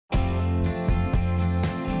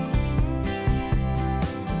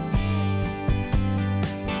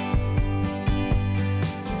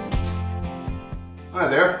Hi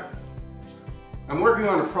there. I'm working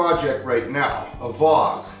on a project right now, a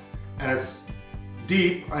vase, and it's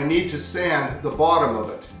deep. I need to sand the bottom of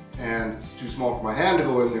it, and it's too small for my hand to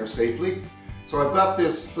go in there safely. So I've got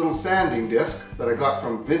this little sanding disc that I got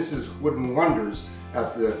from Vince's Wooden Wonders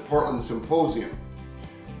at the Portland Symposium.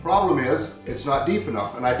 Problem is, it's not deep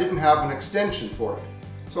enough, and I didn't have an extension for it.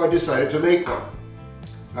 So I decided to make one.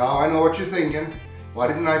 Now I know what you're thinking. Why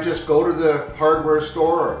didn't I just go to the hardware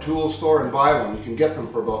store or tool store and buy one? You can get them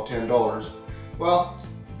for about $10. Well,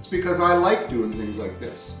 it's because I like doing things like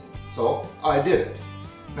this. So I did it.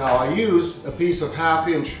 Now I used a piece of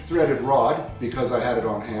 1/2-inch threaded rod because I had it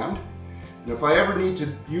on hand. And if I ever need to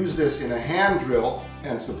use this in a hand drill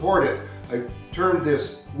and support it, I turned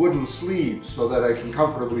this wooden sleeve so that I can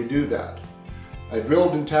comfortably do that. I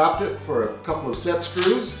drilled and tapped it for a couple of set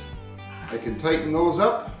screws. I can tighten those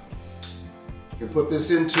up. I can put this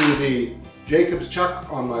into the Jacob's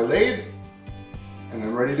chuck on my lathe, and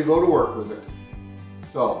I'm ready to go to work with it.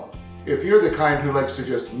 So, if you're the kind who likes to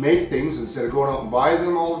just make things instead of going out and buy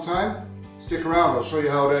them all the time, stick around. I'll show you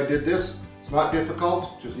how I did this. It's not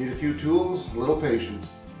difficult, just need a few tools and a little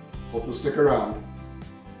patience. Hope you'll stick around.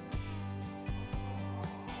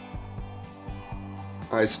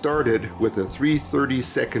 I started with a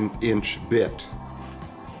 3/32 inch bit.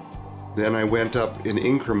 Then I went up in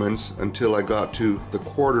increments until I got to the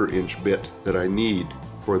 1/4 inch bit that I need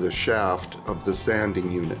for the shaft of the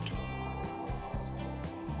sanding unit.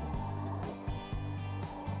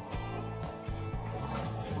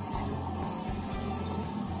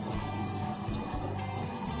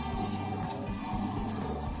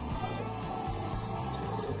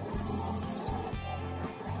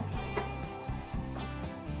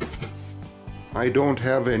 I don't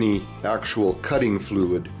have any actual cutting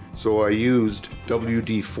fluid, so I used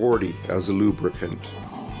WD-40 as a lubricant.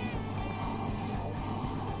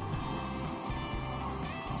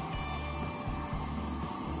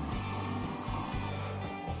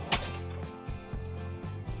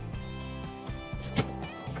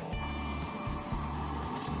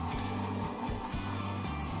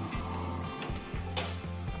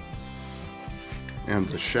 And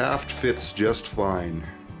the shaft fits just fine.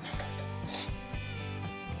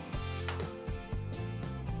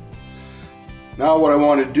 Now what I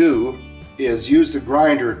want to do is use the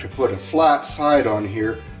grinder to put a flat side on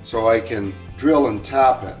here so I can drill and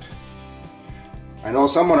tap it. I know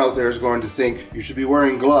someone out there is going to think you should be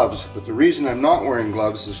wearing gloves, but the reason I'm not wearing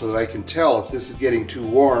gloves is so that I can tell if this is getting too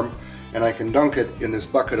warm and I can dunk it in this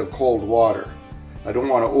bucket of cold water. I don't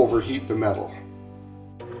want to overheat the metal.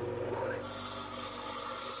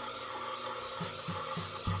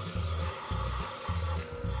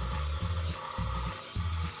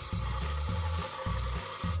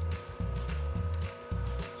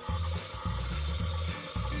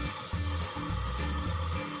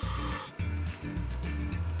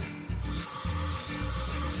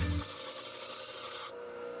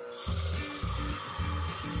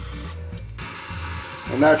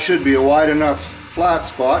 And that should be a wide enough flat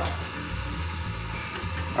spot.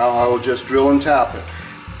 Now I will just drill and tap it.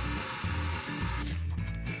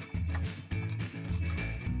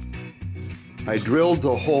 I drilled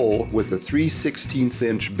the hole with a 3/16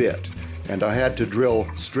 inch bit, and I had to drill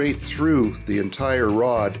straight through the entire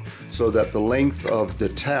rod so that the length of the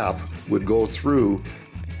tap would go through.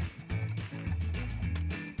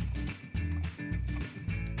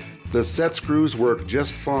 The set screws work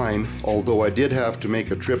just fine, although I did have to make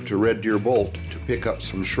a trip to Red Deer Bolt to pick up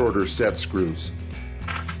some shorter set screws.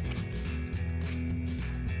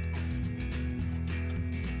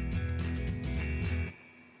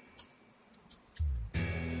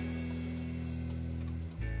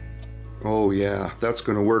 Oh yeah, that's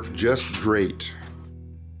going to work just great.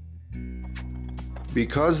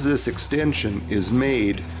 Because this extension is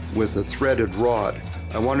made with a threaded rod,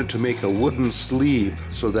 I wanted to make a wooden sleeve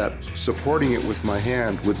so that supporting it with my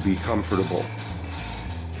hand would be comfortable.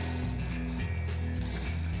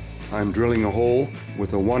 I'm drilling a hole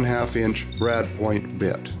with a 1/2 inch brad point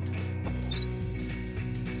bit.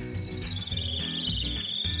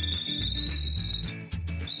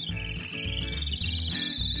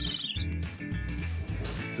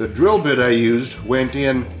 The drill bit I used went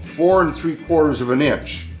in 4 3/4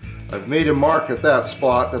 inches. I've made a mark at that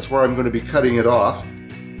spot. That's where I'm going to be cutting it off.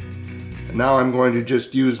 And now I'm going to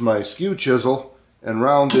just use my skew chisel and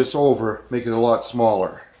round this over, make it a lot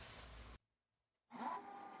smaller.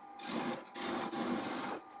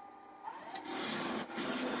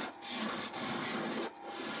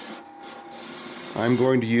 I'm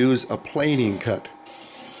going to use a planing cut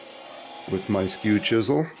with my skew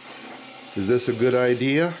chisel. Is this a good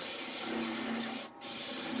idea?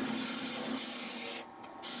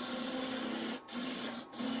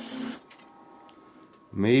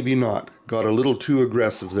 maybe not. Got a little too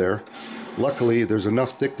aggressive there. Luckily, there's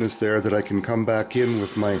enough thickness there that I can come back in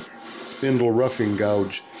with my spindle roughing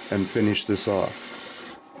gouge and finish this off.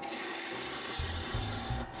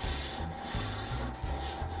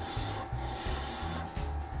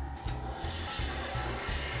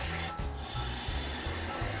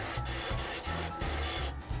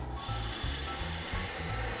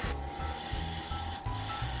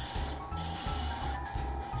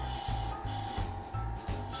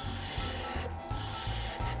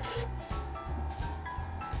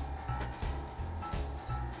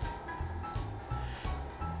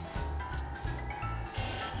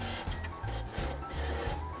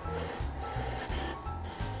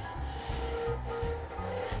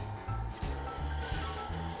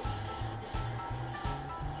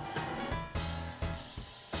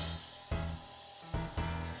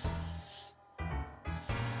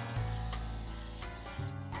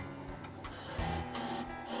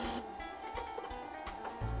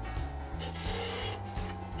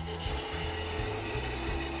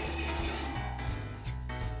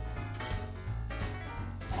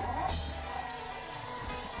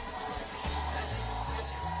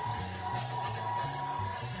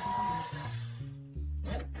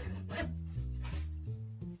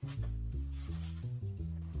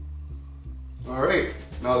 Alright,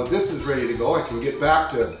 now that this is ready to go, I can get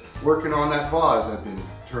back to working on that vase I've been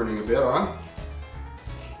turning a bit on.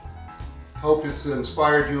 Hope it's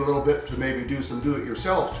inspired you a little bit to maybe do some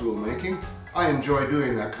do-it-yourself tool making. I enjoy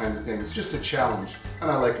doing that kind of thing. It's just a challenge, and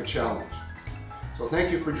I like a challenge. So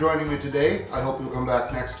thank you for joining me today. I hope you'll come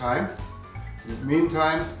back next time. In the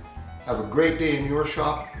meantime, have a great day in your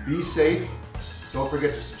shop. Be safe. Don't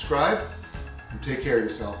forget to subscribe, and take care of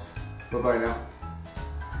yourself. Bye-bye now.